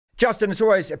Justin, it's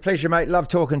always a pleasure, mate. Love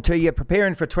talking to you.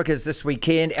 Preparing for Twickers this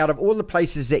weekend. Out of all the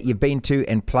places that you've been to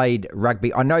and played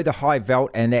rugby, I know the high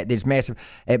veld and that there's massive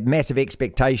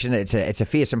expectation. It's a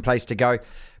fearsome place to go.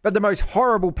 But the most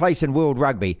horrible place in world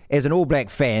rugby, as an All Black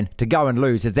fan, to go and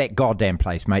lose is that goddamn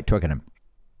place, mate, Twickenham.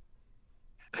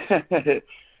 Yeah,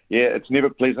 it's never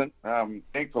pleasant.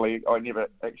 Thankfully, I never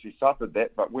actually suffered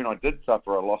that. But when I did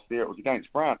suffer a loss there, it was against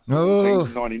France in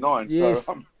 1999. Yes.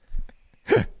 So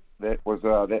that was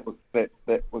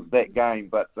that game.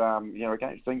 But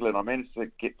against England, I managed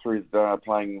to get through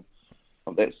playing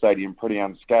on that stadium pretty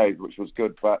unscathed, which was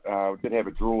good. But we did have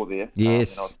a draw there.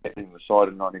 Yes. I was captaining the side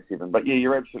in '97. But yeah,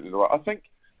 you're absolutely right. I think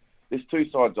there's two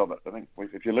sides of it. I think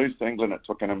if you lose to England at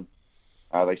Twickenham,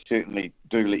 they certainly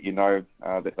do let you know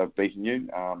that they've beaten you,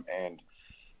 and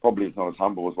probably it's not as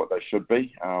humble as what they should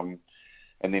be. And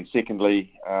then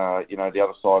secondly, the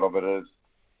other side of it is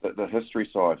the history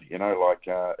side.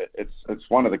 It's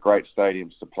one of the great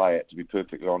stadiums to play at, to be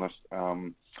perfectly honest.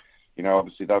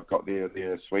 Obviously they've got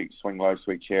their sweet swing low,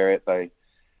 sweet chariot. They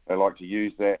like to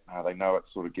use that. They know it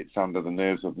sort of gets under the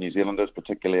nerves of New Zealanders,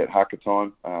 particularly at haka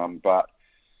time. But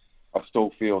I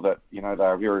still feel that,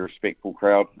 they're a very respectful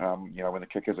crowd. When the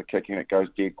kickers are kicking, it goes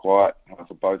dead quiet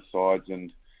for both sides.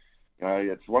 And,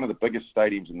 it's one of the biggest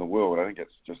stadiums in the world. I think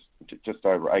it's just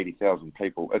over 80,000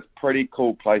 people. It's a pretty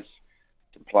cool place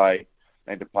to play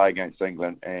and to play against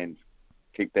England and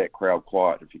keep that crowd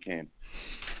quiet if you can.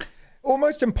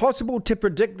 Almost impossible to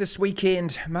predict this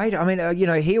weekend, mate. I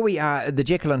mean, here we are, the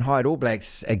Jekyll and Hyde All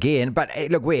Blacks again. But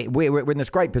look, we're in this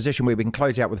great position where we can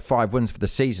close out with 5 wins for the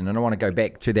season. And I want to go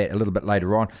back to that a little bit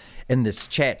later on in this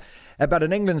chat. But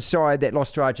an England side that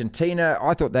lost to Argentina,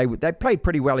 I thought they played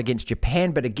pretty well against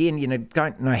Japan. But again,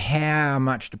 don't know how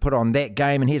much to put on that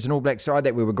game. And here's an All Black side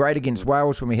that we were great against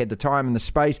Wales when we had the time and the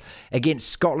space. Against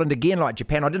Scotland, again, like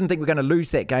Japan. I didn't think we were going to lose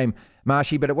that game,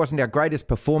 Marshy, but it wasn't our greatest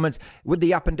performance. With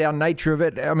the up and down nature of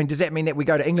it, I mean, does that mean that we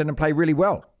go to England and play really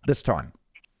well this time?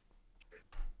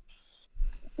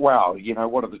 Well,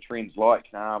 what are the trends like?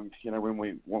 When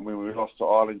we lost to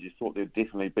Ireland, you thought there'd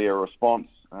definitely be a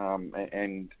response,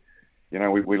 and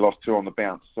we lost 2 on the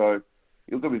bounce. So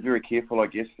you've got to be very careful, I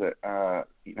guess, that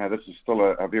this is still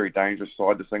a very dangerous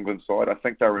side, this England side. I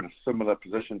think they're in a similar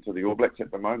position to the All Blacks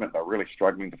at the moment. They're really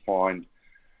struggling to find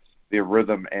their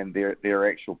rhythm and their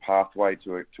actual pathway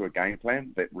to a game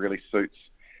plan that really suits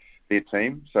their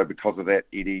team. So because of that,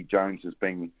 Eddie Jones has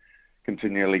been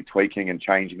continually tweaking and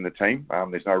changing the team.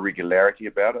 There's no regularity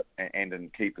about it, and in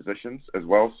key positions as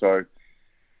well. So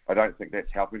I don't think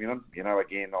that's helping them. Again,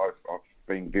 I've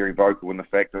been very vocal in the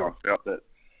fact that I felt that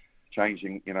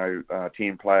changing,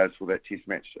 10 players for that test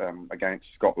match against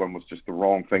Scotland was just the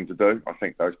wrong thing to do. I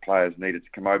think those players needed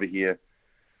to come over here,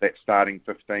 that starting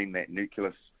 15, that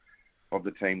nucleus of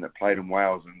the team that played in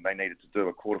Wales, and they needed to do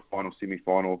a quarter-final,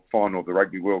 semi-final, final of the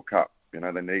Rugby World Cup. They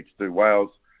needed to do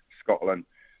Wales, Scotland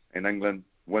and England,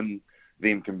 win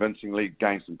them convincingly,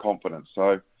 gain some confidence.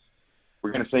 So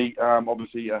we're going to see,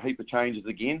 obviously, a heap of changes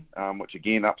again, which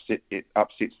again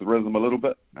upsets the rhythm a little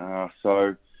bit.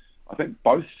 So I think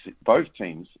both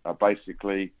teams are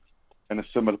basically in a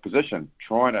similar position,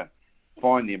 trying to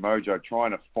find their mojo,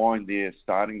 trying to find their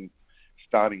starting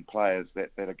players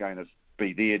that are going to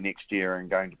be there next year and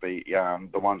going to be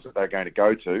the ones that they're going to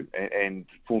go to and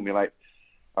formulate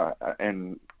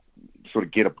and sort of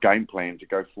get a game plan to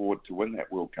go forward to win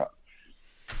that World Cup.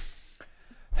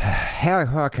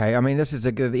 Okay, I mean, this is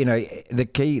the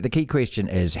key question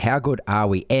is how good are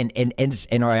we? And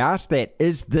I ask that,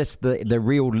 is this the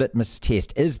real litmus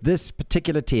test? Is this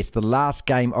particular test the last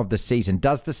game of the season?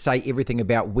 Does this say everything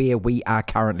about where we are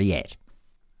currently at?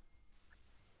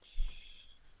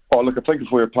 Oh, look, I think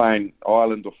if we were playing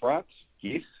Ireland or France,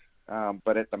 yes.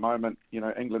 But at the moment,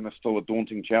 England is still a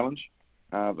daunting challenge.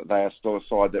 But they are still a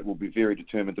side that will be very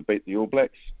determined to beat the All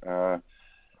Blacks.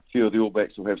 Few of the All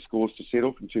Blacks will have scores to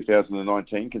settle from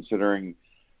 2019, considering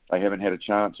they haven't had a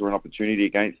chance or an opportunity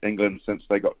against England since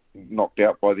they got knocked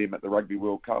out by them at the Rugby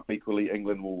World Cup. Equally,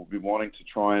 England will be wanting to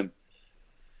try and,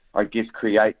 I guess,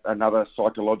 create another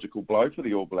psychological blow for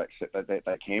the All Blacks that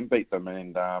they can beat them,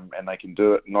 and they can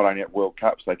do it not only at World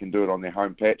Cups, they can do it on their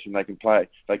home patch, and they can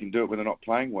do it when they're not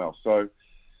playing well. So,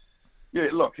 yeah,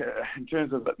 look, in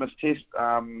terms of litmus test,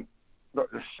 look,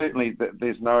 certainly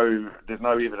there's no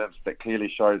evidence that clearly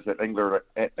shows that England are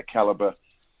at the calibre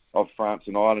of France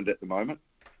and Ireland at the moment,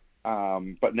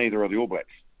 but neither are the All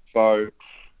Blacks. So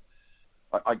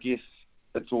I guess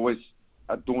it's always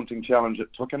a daunting challenge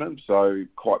at Twickenham, so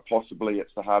quite possibly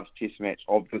it's the hardest test match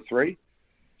of the 3.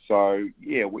 So,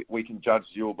 yeah, we can judge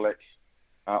the All Blacks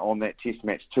on that test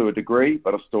match to a degree,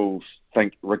 but I still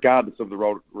think, regardless of the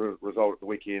result at the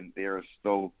weekend, there is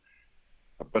still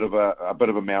bit of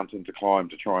a mountain to climb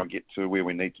to try and get to where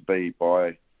we need to be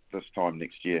by this time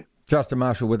next year. Justin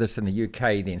Marshall with us in the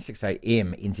UK then, 6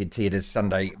 a.m. NZT. It is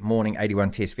Sunday morning,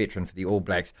 81 Test veteran for the All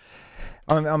Blacks.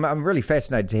 I'm really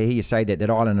fascinated to hear you say that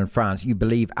Ireland and France, you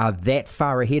believe, are that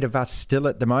far ahead of us still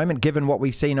at the moment, given what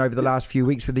we've seen over the last few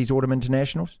weeks with these autumn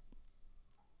internationals?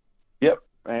 Yep,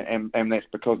 and that's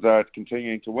because they're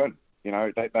continuing to win. You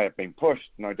know, they have been pushed,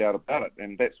 no doubt about it,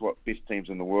 and that's what best teams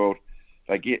in the world,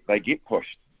 they get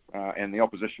pushed, and the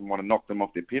opposition want to knock them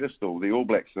off their pedestal. The All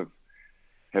Blacks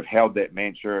have held that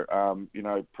mantra,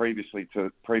 previous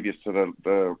to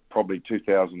the probably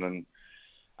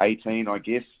 2018, I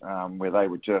guess, where they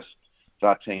were just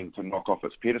the team to knock off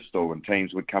its pedestal and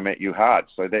teams would come at you hard.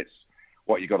 So that's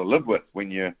what you got to live with when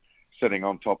you're sitting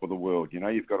on top of the world. You know,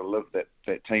 you've got to live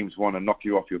that teams want to knock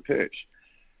you off your perch.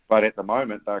 But at the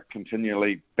moment, they're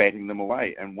continually batting them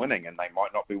away and winning, and they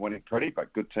might not be winning pretty,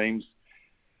 but good teams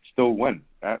still win.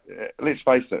 Let's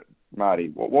face it, Marty,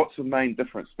 what's the main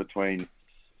difference between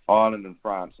Ireland and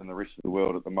France and the rest of the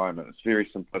world at the moment? It's very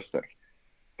simplistic.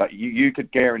 But you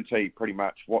could guarantee pretty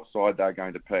much what side they're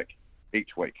going to pick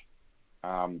each week,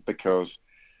 because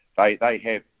they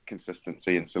have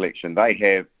consistency in selection. They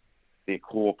have their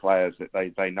core players that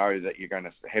they know that you're going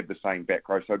to have the same back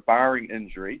row. So barring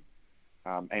injury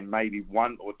and maybe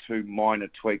one or two minor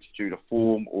tweaks due to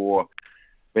form or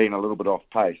being a little bit off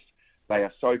pace, they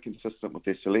are so consistent with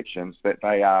their selections that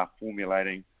they are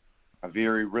formulating a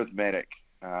very rhythmic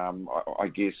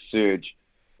surge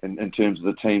in terms of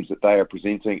the teams that they are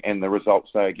presenting and the results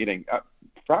they are getting.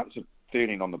 France are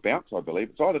 13 on the bounce, I believe.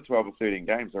 It's either 12 or 13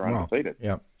 games they're undefeated.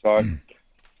 Yeah. So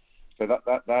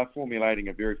they're formulating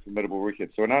a very formidable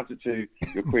record. So in answer to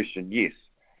your question, yes.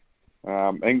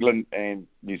 England and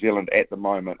New Zealand at the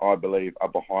moment, I believe, are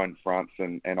behind France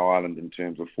and Ireland in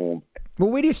terms of form. Well,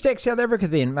 where do you stack South Africa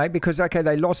then, mate? Because, okay,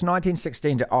 they lost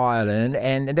 1916 to Ireland,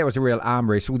 and that was a real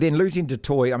arm wrestle. Then losing to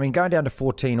Toy, I mean, going down to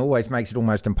 14 always makes it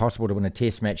almost impossible to win a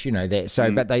test match, you know that. So,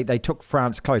 But they took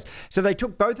France close. So they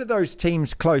took both of those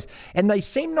teams close, and they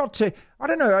seem not to, I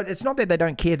don't know, it's not that they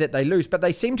don't care that they lose, but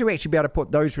they seem to actually be able to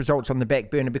put those results on the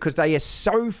back burner because they are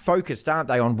so focused, aren't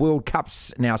they, on World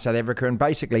Cups now, South Africa, and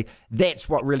basically that's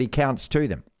what really counts to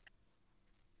them.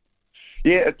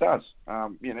 Yeah, it does.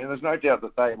 There's no doubt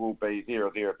that they will be there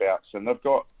or thereabouts, and they've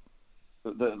got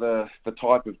the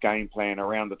type of game plan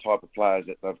around the type of players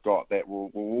that they've got that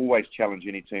will always challenge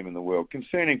any team in the world.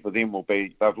 Concerning for them will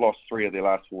be they've lost 3 of their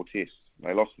last 4 tests.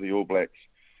 They lost to the All Blacks.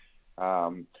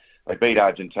 They beat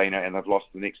Argentina, and they've lost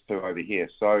the next 2 over here.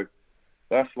 So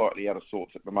they're slightly out of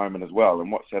sorts at the moment as well.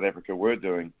 And what South Africa were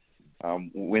doing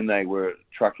when they were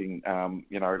trucking,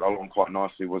 along quite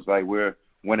nicely was they were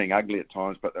winning ugly at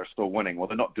times, but they're still winning. Well,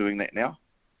 they're not doing that now.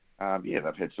 They've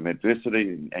had some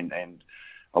adversity and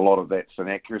a lot of that's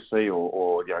inaccuracy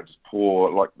or just poor,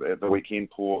 like the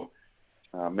weekend, poor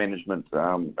management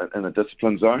in the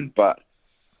discipline zone. But,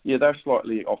 yeah, they're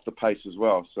slightly off the pace as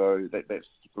well. So that's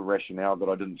the rationale that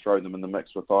I didn't throw them in the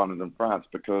mix with Ireland and France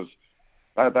because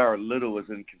they're a little as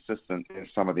inconsistent as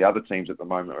some of the other teams at the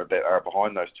moment that are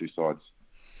behind those two sides.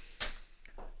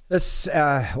 This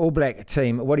All Black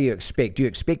team, what do you expect? Do you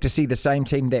expect to see the same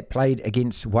team that played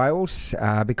against Wales?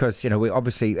 Because, we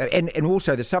obviously... And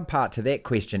also the sub-part to that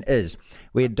question is,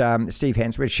 we had Steve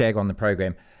Hansen, we had Shag on the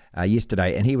program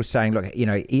yesterday, and he was saying, look,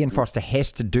 Ian Foster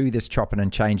has to do this chopping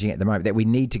and changing at the moment, that we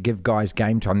need to give guys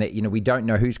game time, that, we don't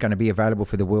know who's going to be available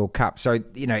for the World Cup. So,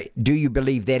 do you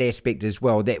believe that aspect as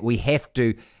well, that we have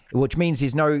to... Which means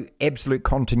there's no absolute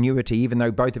continuity, even though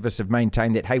both of us have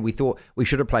maintained that, hey, we thought we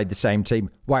should have played the same team,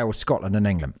 Wales, Scotland and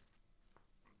England.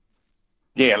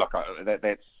 Yeah, look,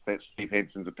 that's Steve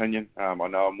Hansen's opinion. I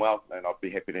know him well, and I'd be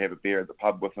happy to have a beer at the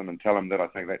pub with him and tell him that I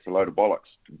think that's a load of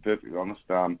bollocks, to be perfectly honest.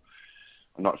 I'm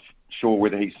not sure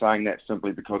whether he's saying that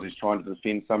simply because he's trying to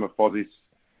defend some of Fozzie's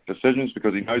decisions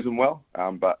because he knows them well,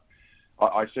 but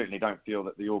I certainly don't feel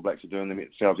that the All Blacks are doing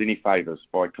themselves any favours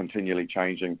by continually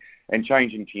changing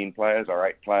 10 players or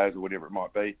 8 players or whatever it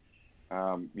might be.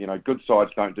 Good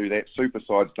sides don't do that. Super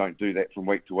sides don't do that from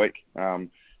week to week.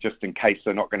 Just in case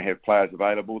they're not going to have players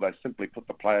available, they simply put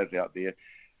the players out there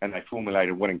and they formulate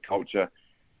a winning culture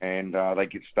and they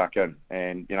get stuck in.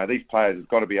 And, these players have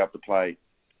got to be able to play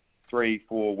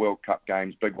 3-4 World Cup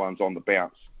games, big ones on the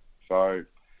bounce. So...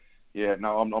 yeah,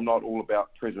 no, I'm not all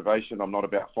about preservation. I'm not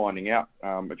about finding out.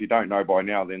 If you don't know by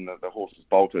now, then the horse is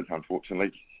bolted,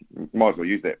 unfortunately. Might as well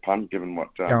use that pun, given what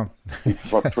he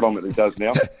predominantly does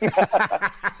now.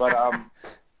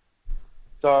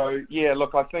 So, yeah,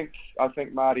 look, I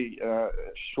think Marty,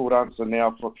 short answer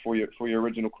now for your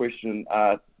original question,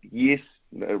 yes,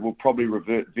 it will probably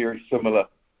revert very similar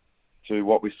to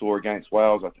what we saw against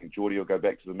Wales. I think Geordie will go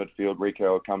back to the midfield.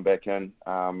 Rico will come back in.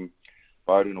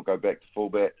 Bowden will go back to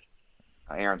fullback.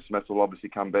 Aaron Smith will obviously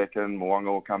come back in.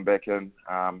 Mo'unga will come back in.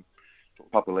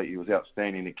 Papali'i was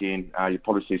outstanding again. You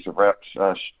probably see some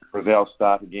Rizal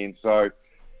start again. So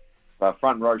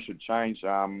front row should change.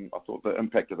 I thought the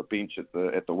impact of the bench at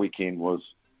the weekend was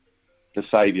the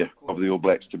saviour of the All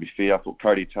Blacks, to be fair. I thought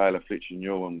Cody Taylor, Fletcher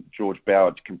Newell and George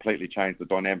Boward completely changed the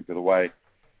dynamic of the way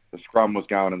the scrum was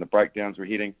going and the breakdowns were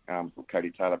heading. I thought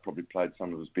Cody Taylor probably played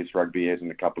some of his best rugby he has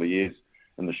in a couple of years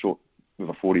in the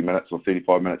 40 minutes or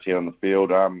 35 minutes here on the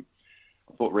field. I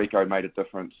thought Rico made a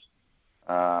difference.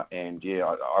 And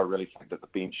yeah, I really think that the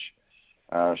bench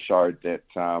showed that,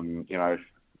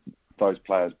 those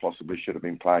players possibly should have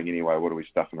been playing anyway. What are we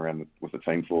stuffing around with the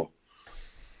team for?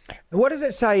 What does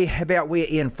it say about where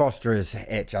Ian Foster is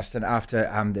at, Justin, after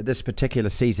this particular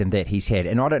season that he's had?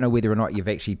 And I don't know whether or not you've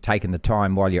actually taken the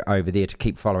time while you're over there to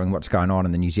keep following what's going on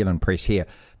in the New Zealand press here.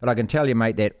 But I can tell you,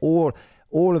 mate, that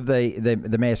all of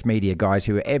the mass media guys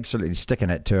who are absolutely sticking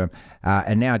it to him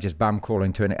and now just bum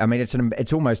crawling to him. I mean,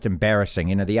 it's almost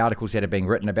embarrassing. The articles that are being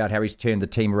written about how he's turned the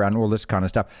team around, all this kind of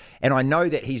stuff. And I know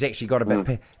that he's actually got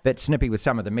a bit snippy with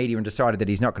some of the media and decided that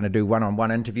he's not going to do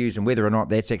one-on-one interviews, and whether or not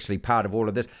that's actually part of all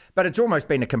of this. But it's almost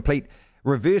been a complete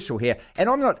reversal here, and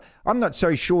I'm not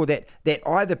so sure that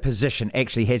either position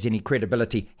actually has any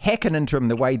credibility. Hacking into him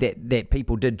the way that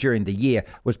people did during the year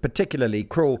was particularly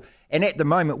cruel, and at the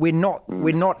moment we're not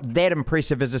that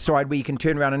impressive as a side where you can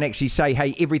turn around and actually say,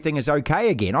 hey, everything is okay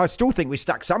again. I still think we're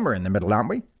stuck somewhere in the middle, aren't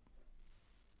we?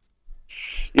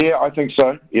 Yeah, I think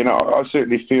so. I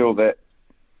certainly feel that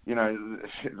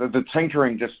the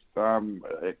tinkering just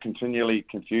it continually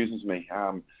confuses me.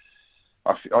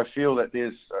 I feel that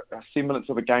there's a semblance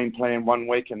of a game plan one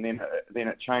week, and then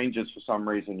it changes for some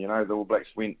reason. The All Blacks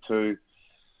went to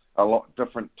a lot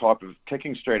different type of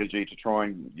kicking strategy to try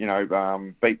and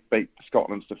beat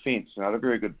Scotland's defence. They're a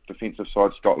very good defensive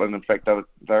side, Scotland. In fact,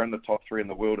 they're in the top 3 in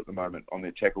the world at the moment on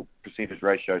their tackle percentage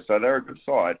ratio. So they're a good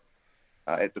side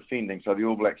at defending. So the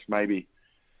All Blacks maybe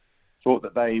thought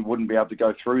that they wouldn't be able to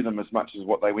go through them as much as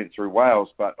what they went through Wales.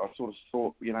 But I sort of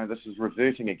thought, this is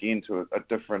reverting again to a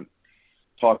different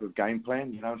type of game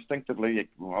plan. Instinctively,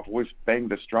 I've always banged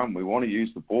this drum. We want to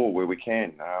use the ball where we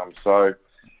can. So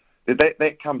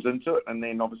that comes into it, and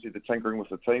then obviously the tinkering with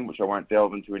the team, which I won't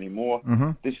delve into anymore.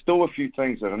 Mm-hmm. There's still a few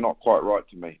things that are not quite right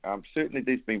to me. Certainly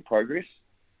there's been progress.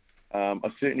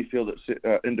 I certainly feel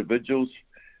that individuals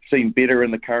seem better in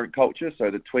the current culture,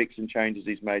 so the tweaks and changes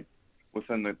he's made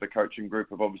within the coaching group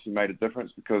have obviously made a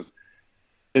difference, because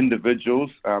certain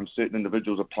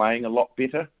individuals are playing a lot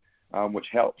better, which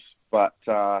helps. But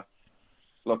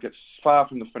look, it's far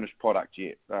from the finished product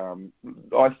yet.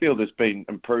 I feel there's been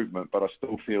improvement, but I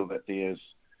still feel that there's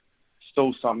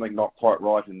still something not quite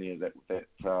right in there,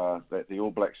 that the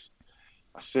All Blacks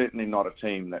are certainly not a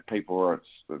team that people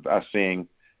are seeing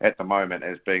at the moment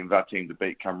as being the team to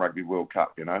beat come Rugby World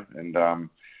Cup, and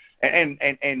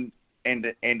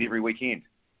every weekend.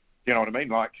 You know what I mean?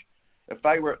 Like, if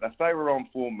they were on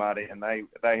form, Marty, and they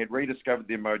had rediscovered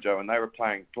their mojo and they were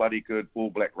playing bloody good All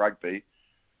Black rugby,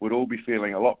 we'd all be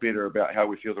feeling a lot better about how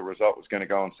we feel the result was going to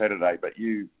go on Saturday. But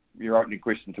your opening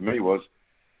question to me was,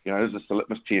 is this the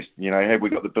litmus test? Have we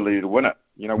got the ability to win it?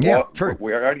 Yeah, true.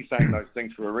 We're only saying those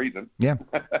things for a reason. Yeah,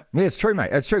 it's true, mate.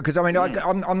 It's true, because I'm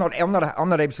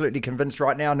not absolutely convinced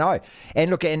right now. No,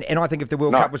 and look, and I think if the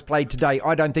World Cup was played today,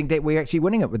 I don't think that we're actually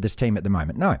winning it with this team at the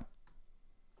moment. No.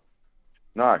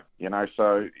 No,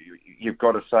 so you've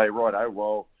got to say, right,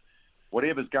 well,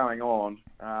 whatever's going on,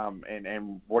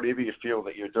 and whatever you feel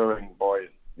that you're doing by,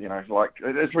 like,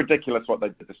 it's ridiculous what they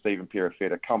did to Stephen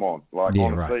Perifetta. Come on. Like, yeah,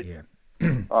 honestly, right, yeah.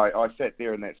 I sat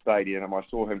there in that stadium and I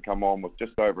saw him come on with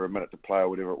just over a minute to play or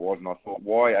whatever it was, and I thought,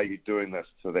 why are you doing this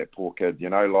to that poor kid?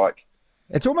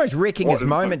 It's almost wrecking his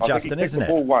moment, Justin, isn't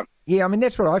it? Yeah, I mean,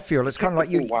 that's what I feel. It's kind of like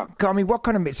what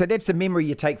kind of... So that's the memory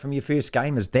you take from your first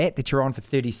game, is that you're on for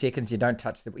 30 seconds, you don't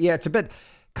touch the... Yeah, it's a bit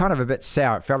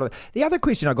sour. It felt. The other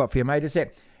question I got for you, mate, is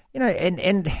that,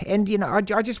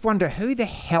 I just wonder who the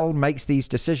hell makes these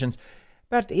decisions.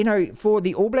 But, for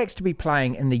the All Blacks to be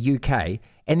playing in the UK,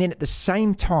 and then at the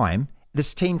same time,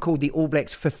 this team called the All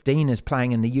Blacks 15 is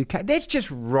playing in the UK. That's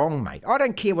just wrong, mate. I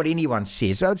don't care what anyone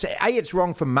says. Well, it's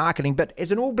wrong for marketing, but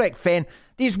as an All Black fan,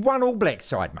 there's one All Black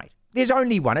side, mate. There's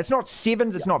only one. It's not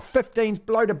sevens, it's not 15s,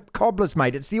 blow to cobblers,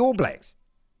 mate. It's the All Blacks.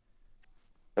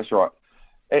 That's right.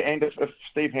 And if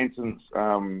Steve Hansen's,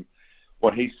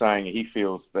 what he's saying, he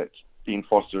feels that Ian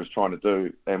Foster is trying to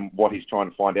do, and what he's trying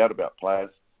to find out about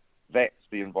players, that's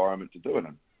the environment to do it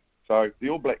in. So the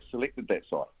All Blacks selected that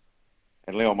side.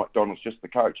 and Leon McDonald's just the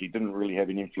coach. He didn't really have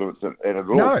any influence at it at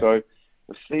all. No. So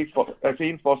if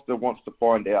Ian Foster wants to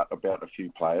find out about a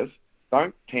few players,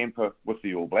 don't tamper with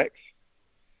the All Blacks.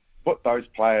 Put those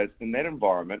players in that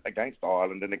environment against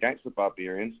Ireland and against the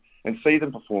Barbarians and see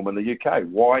them perform in the UK.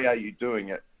 Why are you doing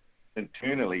it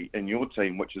internally in your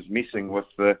team, which is messing with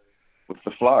the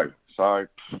flow? So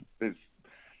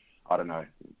I don't know.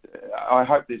 I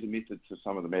hope there's a method to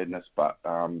some of the madness, but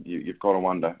you've got to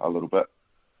wonder a little bit.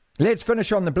 Let's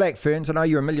finish on the Black Ferns. I know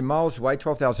you're a million miles away,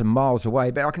 12,000 miles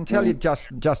away, but I can tell you,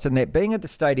 Justin, that being at the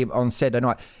stadium on Saturday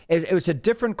night, it was a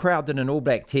different crowd than an All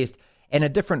Black test and a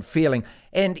different feeling.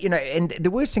 And, and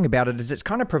the worst thing about it is it's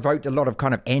kind of provoked a lot of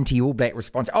kind of anti-All Black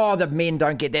response. Oh, the men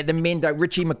don't get that. The men don't.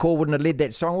 Richie McCaw wouldn't have led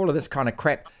that song. All of this kind of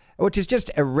crap, which is just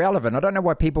irrelevant. I don't know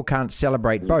why people can't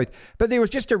celebrate both. But there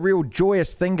was just a real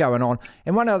joyous thing going on.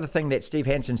 And one other thing that Steve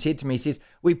Hansen said to me, he says,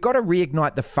 we've got to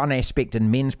reignite the fun aspect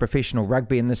in men's professional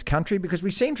rugby in this country because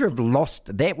we seem to have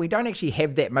lost that. We don't actually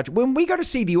have that much. When we go to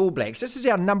see the All Blacks, this is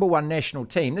our number one national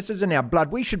team. This is in our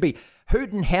blood. We should be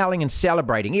hooting, howling and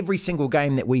celebrating every single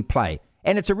game that we play.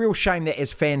 And it's a real shame that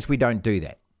as fans we don't do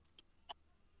that.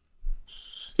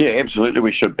 Yeah, absolutely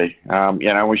we should be.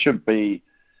 We should be...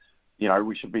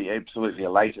 we should be absolutely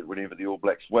elated whenever the All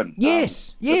Blacks win.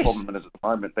 Yes. The problem is at the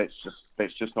moment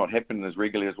that's just not happening as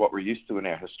regularly as what we're used to in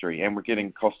our history, and we're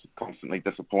getting constantly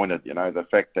disappointed. The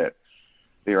fact that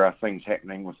there are things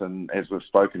happening within, as we've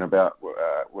spoken about,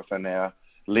 within our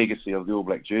legacy of the All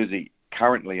Black jersey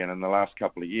currently and in the last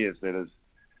couple of years, that is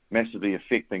massively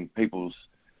affecting people's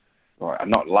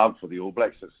not love for the All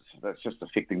Blacks. That's just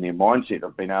affecting their mindset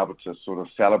of being able to sort of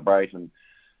celebrate and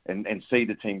see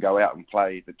the team go out and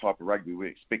play the type of rugby we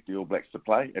expect the All Blacks to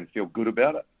play and feel good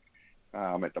about it.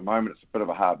 At the moment, it's a bit of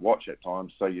a hard watch at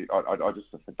times. So I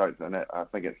just don't. I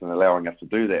think it's allowing us to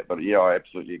do that. But yeah, I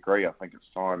absolutely agree. I think it's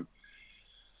time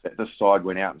that this side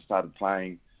went out and started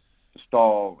playing the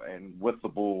style and with the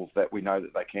ball that we know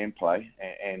that they can play,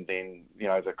 and then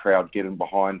the crowd getting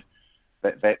behind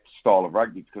that style of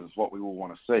rugby because it's what we all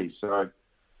want to see. So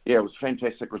yeah, it was a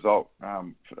fantastic result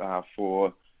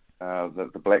for.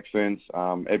 The Black Ferns,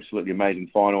 absolutely amazing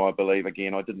final, I believe.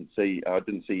 Again, I didn't see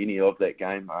any of that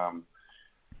game,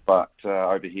 but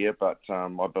over here. But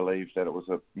I believe that it was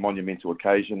a monumental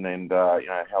occasion, and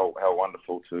how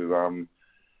wonderful to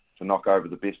knock over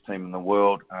the best team in the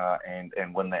world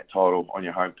and win that title on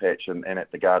your home patch and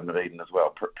at the Garden of Eden as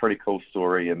well. Pretty cool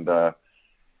story, and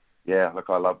look,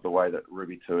 I love the way that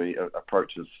Ruby Tui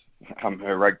approaches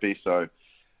her rugby. So.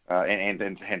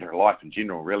 And her life in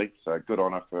general, really. So good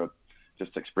on her for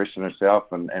just expressing herself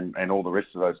and all the rest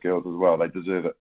of those girls as well. They deserve it.